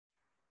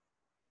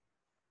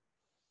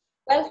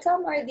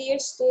Welcome, our dear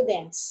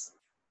students.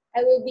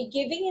 I will be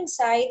giving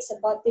insights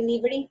about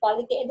delivering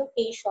quality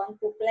education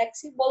through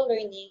flexible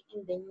learning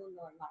in the new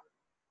normal.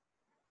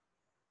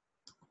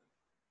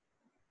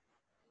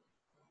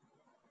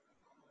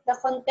 The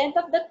content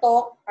of the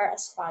talk are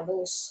as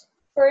follows.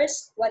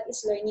 First, what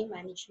is learning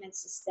management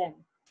system?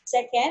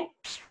 Second,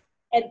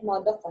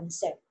 Edmodo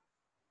concept.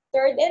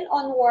 Third and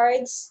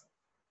onwards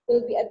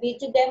will be a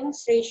video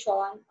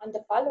demonstration on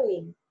the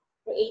following: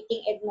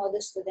 creating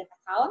Edmodo student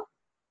account,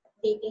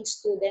 updating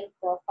student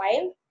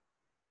profile,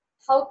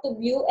 how to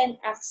view and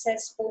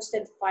access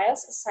posted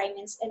files,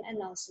 assignments, and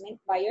announcements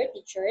by your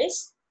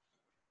teachers.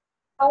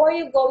 How are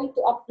you going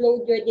to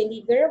upload your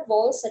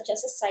deliverables such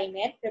as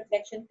assignment,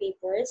 reflection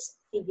papers,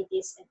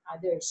 activities, and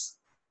others?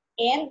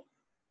 And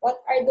what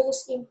are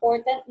those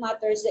important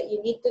matters that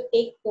you need to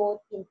take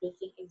note in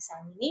taking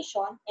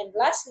examination? And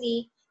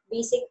lastly,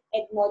 basic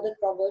Edmodo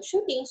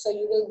troubleshooting, so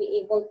you will be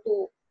able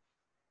to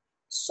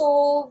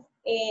solve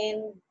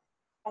and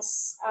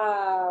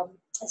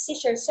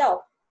assist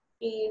yourself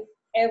if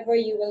ever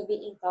you will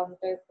be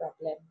encounter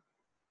problem.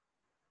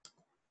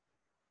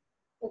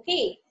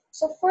 Okay,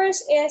 so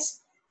first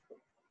is,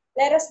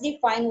 let us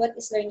define what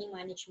is learning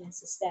management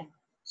system.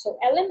 So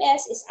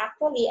LMS is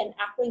actually an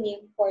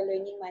acronym for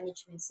learning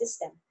management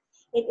system.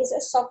 It is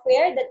a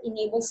software that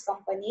enables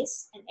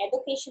companies and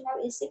educational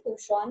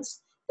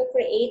institutions to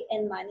create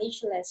and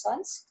manage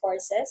lessons,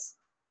 courses,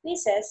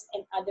 quizzes,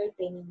 and other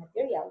training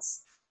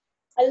materials.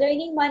 A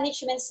learning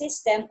management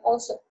system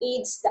also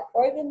aids the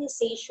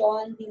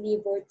organization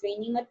deliver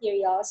training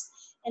materials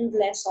and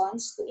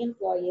lessons to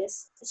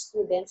employees,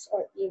 students,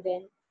 or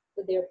even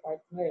to their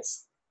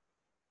partners.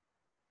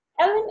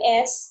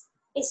 LMS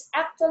is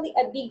actually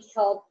a big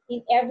help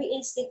in every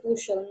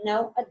institution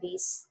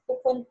nowadays to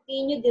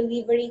continue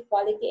delivering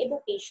quality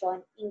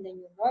education in the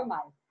new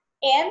normal.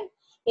 And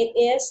it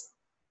is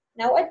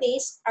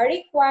nowadays a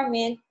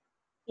requirement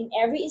in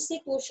every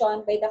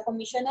institution by the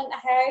Commission on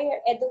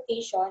Higher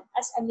Education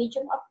as a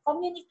medium of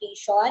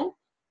communication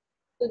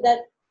to the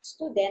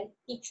student,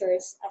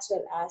 teachers, as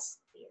well as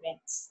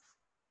parents.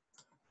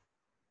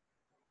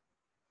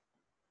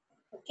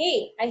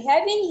 Okay, I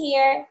have in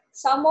here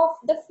some of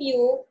the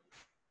few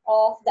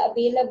of the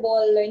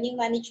available learning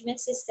management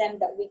system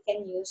that we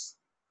can use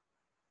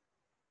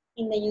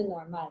in the new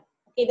normal.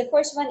 Okay, the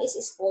first one is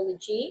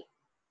Schoology.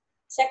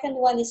 Second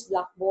one is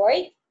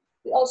Blackboard.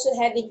 We also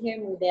have in here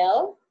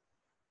Moodle,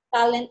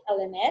 Talent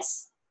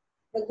LMS,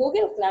 the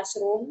Google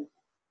Classroom,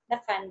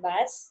 the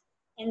Canvas,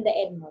 and the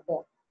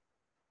Edmodo.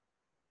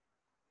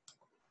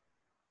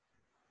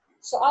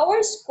 So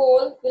our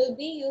school will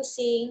be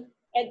using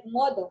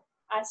Edmodo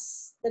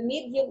as the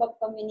medium of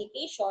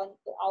communication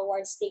to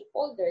our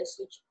stakeholders,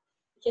 which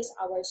is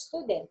our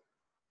student.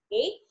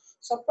 Okay,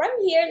 so from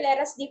here, let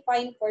us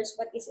define first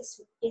what is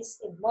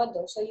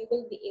Edmodo. So you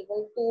will be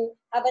able to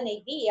have an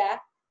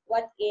idea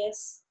what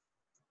is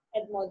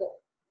Edmodo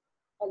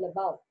all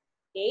about.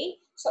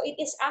 Okay, so it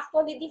is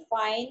actually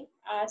defined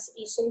as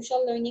a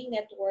social learning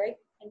network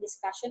and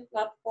discussion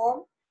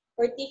platform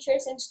where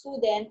teachers and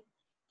students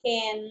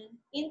can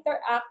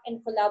interact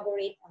and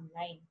collaborate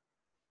online.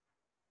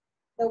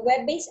 The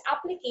web-based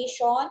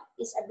application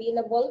is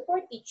available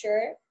for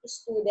teacher,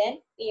 student,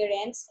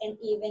 parents, and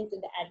even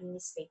to the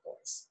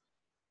administrators.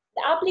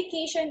 The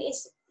application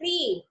is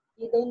free.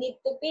 You don't need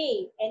to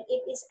pay, and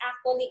it is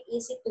actually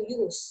easy to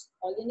use.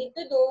 All you need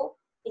to do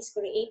is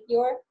create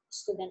your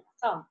student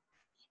account,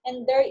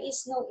 and there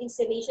is no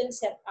installation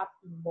setup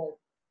involved.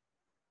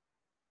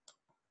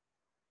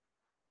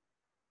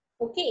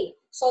 Okay,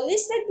 so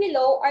listed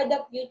below are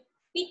the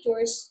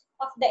features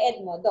of the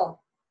Edmodo,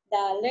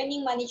 the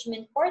learning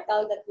management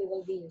portal that we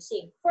will be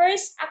using.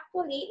 First,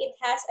 actually, it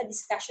has a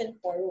discussion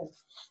forum.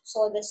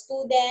 So the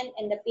student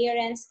and the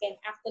parents can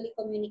actually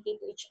communicate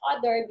to each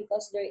other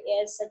because there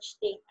is such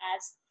thing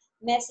as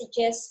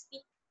messages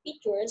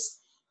features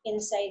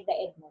inside the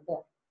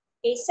Edmodo.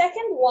 Okay,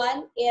 second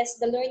one is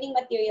the learning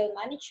material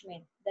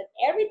management, that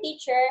every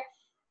teacher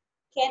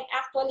can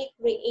actually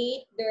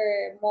create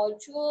their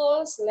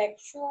modules,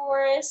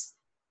 lectures,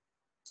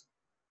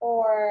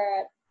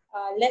 or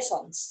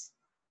lessons.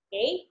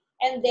 Okay,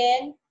 and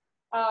then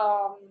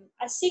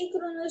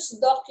asynchronous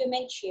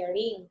document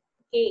sharing.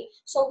 Okay,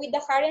 so with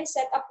the current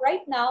setup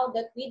right now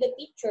that we the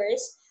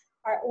teachers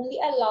are only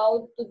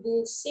allowed to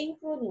do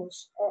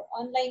synchronous or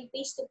online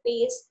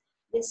face-to-face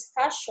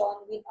discussion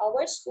with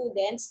our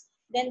students,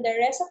 then the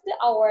rest of the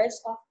hours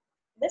of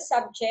the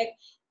subject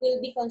will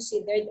be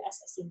considered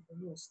as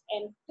asynchronous.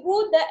 And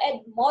through the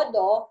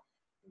Edmodo,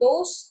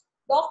 those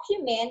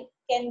documents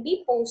can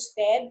be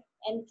posted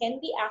and can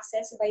be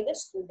accessed by the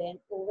student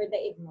over the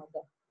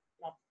Edmodo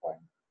platform.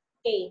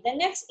 Okay, the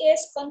next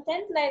is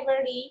content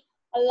library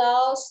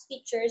allows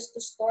teachers to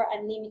store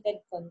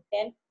unlimited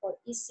content for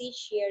easy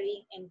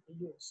sharing and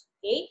reuse.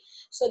 Okay,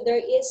 so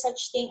there is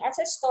such thing as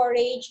a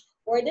storage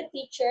where the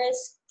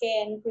teachers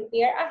can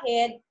prepare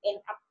ahead and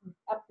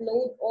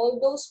upload all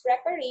those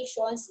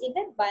preparations in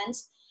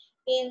advance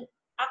in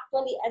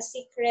actually a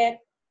secret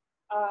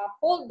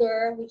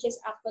folder, which is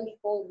actually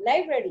called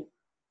library.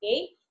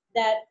 Okay,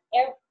 that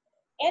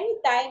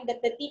anytime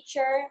that the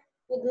teacher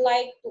would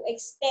like to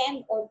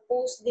extend or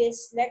post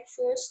these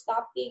lectures,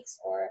 topics,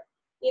 or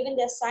even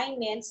the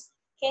assignments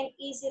can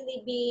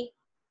easily be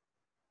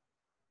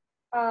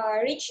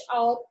reached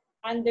out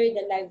under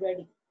the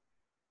library.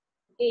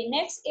 Okay,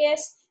 next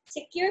is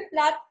secure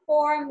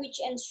platform which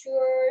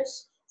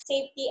ensures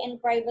safety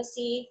and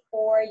privacy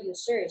for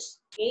users.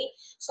 Okay,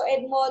 so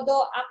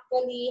Edmodo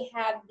actually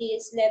have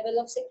this level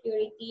of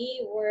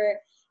security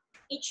where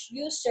each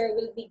user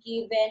will be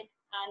given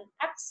an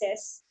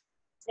access,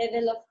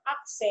 level of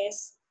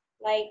access,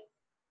 like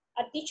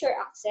a teacher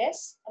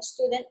access, a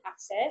student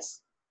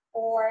access,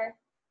 or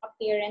a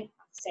parent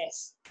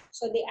access.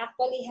 So they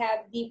actually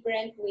have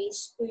different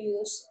ways to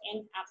use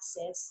and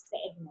access the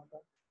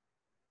Edmodo.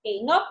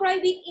 Okay, no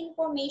private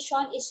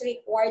information is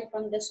required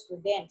from the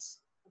students.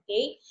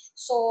 Okay,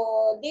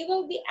 so they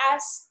will be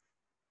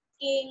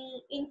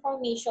asking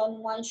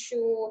information once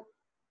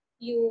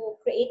you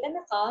create an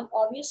account.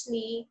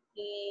 Obviously,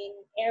 in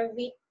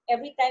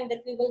every time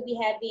that we will be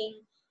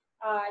having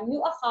a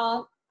new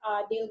account,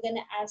 they're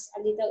gonna ask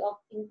a little of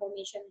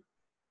information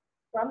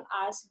from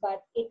us,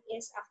 but it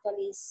is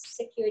actually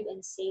secured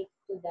and safe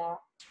to the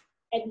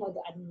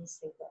Edmodo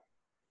administrator.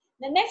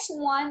 The next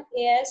one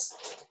is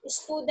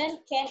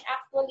student can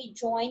actually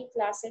join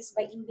classes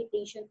by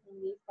invitation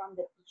only from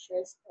the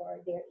teachers or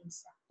their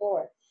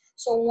instructor.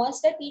 So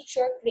once the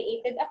teacher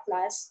created a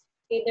class,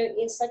 okay, there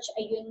is such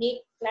a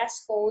unique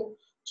class code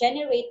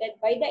generated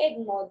by the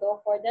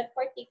Edmodo for that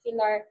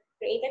particular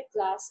created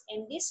class,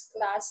 and this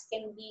class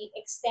can be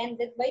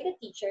extended by the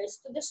teachers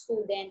to the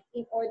student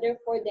in order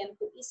for them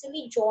to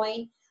easily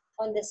join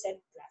on the said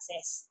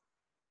classes,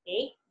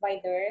 okay, by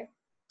their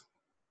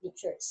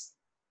teachers.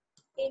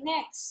 Okay,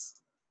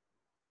 next.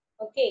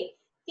 Okay,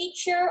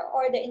 teacher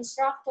or the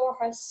instructor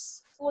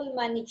has full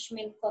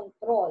management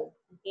control,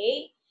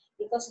 okay?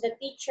 Because the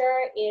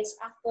teacher is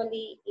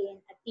actually in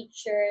a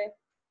teacher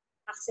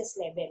access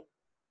level,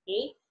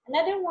 okay?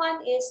 Another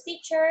one is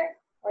teacher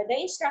or the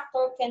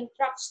instructor can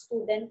track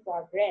student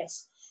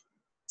progress.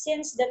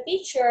 Since the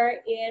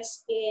teacher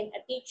is in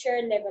a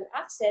teacher level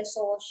access,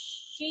 so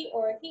she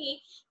or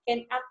he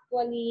can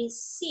actually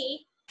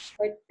see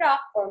or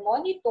track or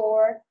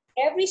monitor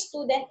every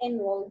student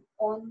enrolled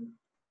on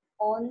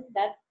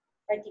that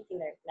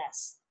particular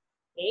class.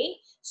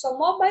 Okay, so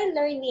mobile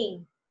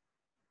learning,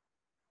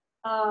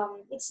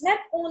 it's not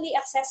only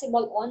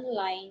accessible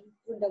online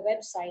through the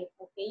website.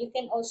 Okay, you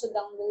can also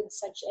download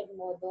such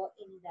Edmodo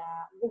in the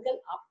Google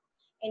app,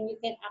 and you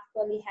can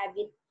actually have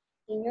it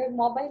in your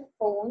mobile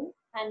phone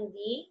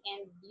handy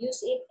and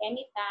use it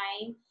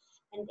anytime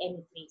and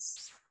any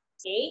place.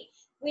 Okay,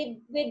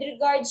 with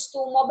regards to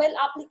mobile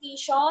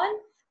application,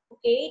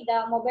 okay,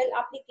 the mobile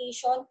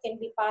application can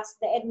be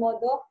the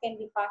Edmodo can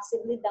be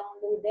possibly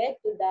downloaded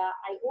to the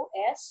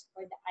iOS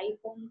or the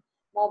iPhone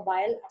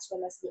mobile as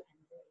well as the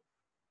Android.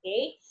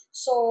 Okay,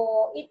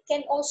 so it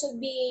can also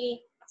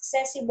be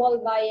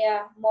accessible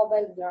via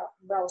mobile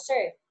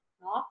browser.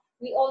 No?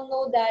 We all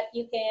know that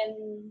you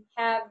can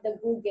have the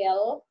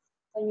Google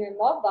on your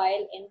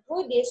mobile, and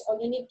through this,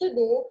 all you need to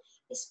do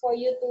is for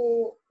you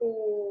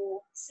to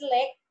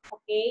select,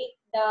 okay,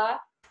 the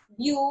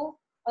view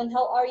on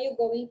how are you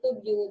going to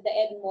view the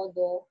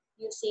Edmodo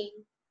using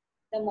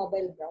the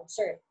mobile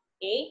browser.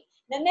 Okay,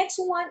 the next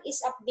one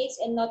is updates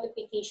and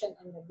notification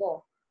on the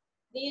go.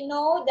 Do you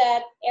know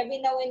that every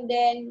now and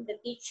then the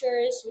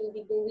teachers will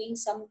be doing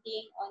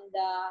something on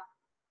the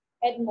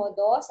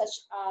Edmodo,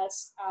 such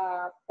as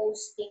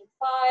posting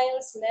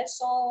files,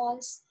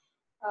 lessons,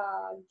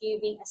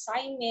 giving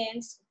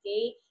assignments,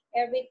 okay?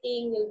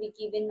 Everything will be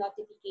given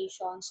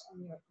notifications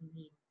on your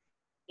email,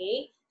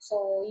 okay?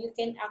 So you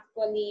can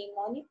actually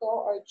monitor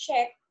or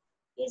check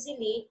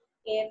easily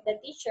if the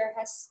teacher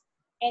has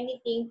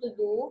anything to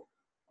do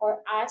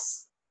or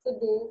ask to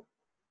do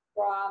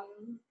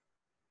from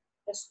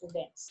the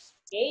students.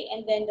 Okay,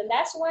 and then the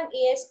last one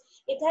is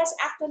it has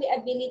actually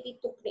ability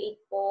to create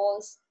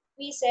polls,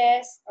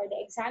 quizzes, or the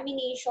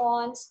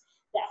examinations,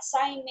 the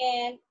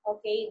assignment,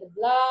 okay, the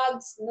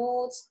blogs,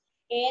 notes,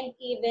 and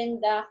even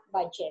the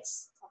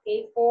budgets,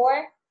 okay,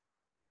 for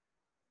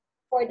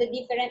the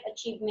different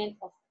achievement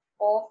of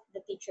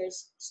the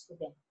teacher's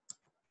student.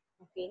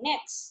 Okay,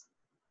 next.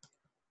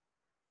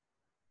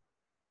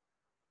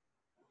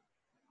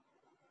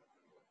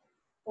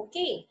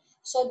 Okay,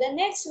 so the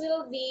next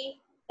will be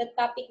the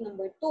topic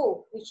number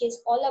 2, which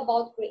is all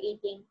about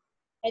creating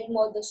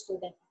Edmodo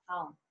student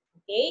account.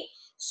 Okay,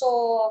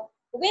 so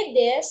with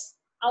this,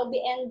 I'll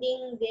be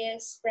ending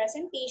this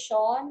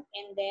presentation,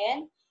 and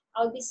then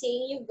I'll be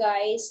seeing you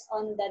guys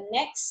on the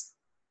next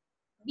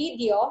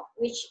video,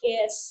 which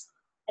is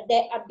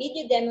a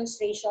video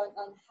demonstration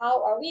on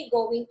how are we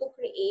going to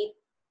create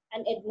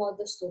an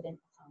Edmodo student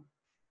account.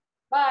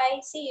 Bye,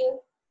 see you.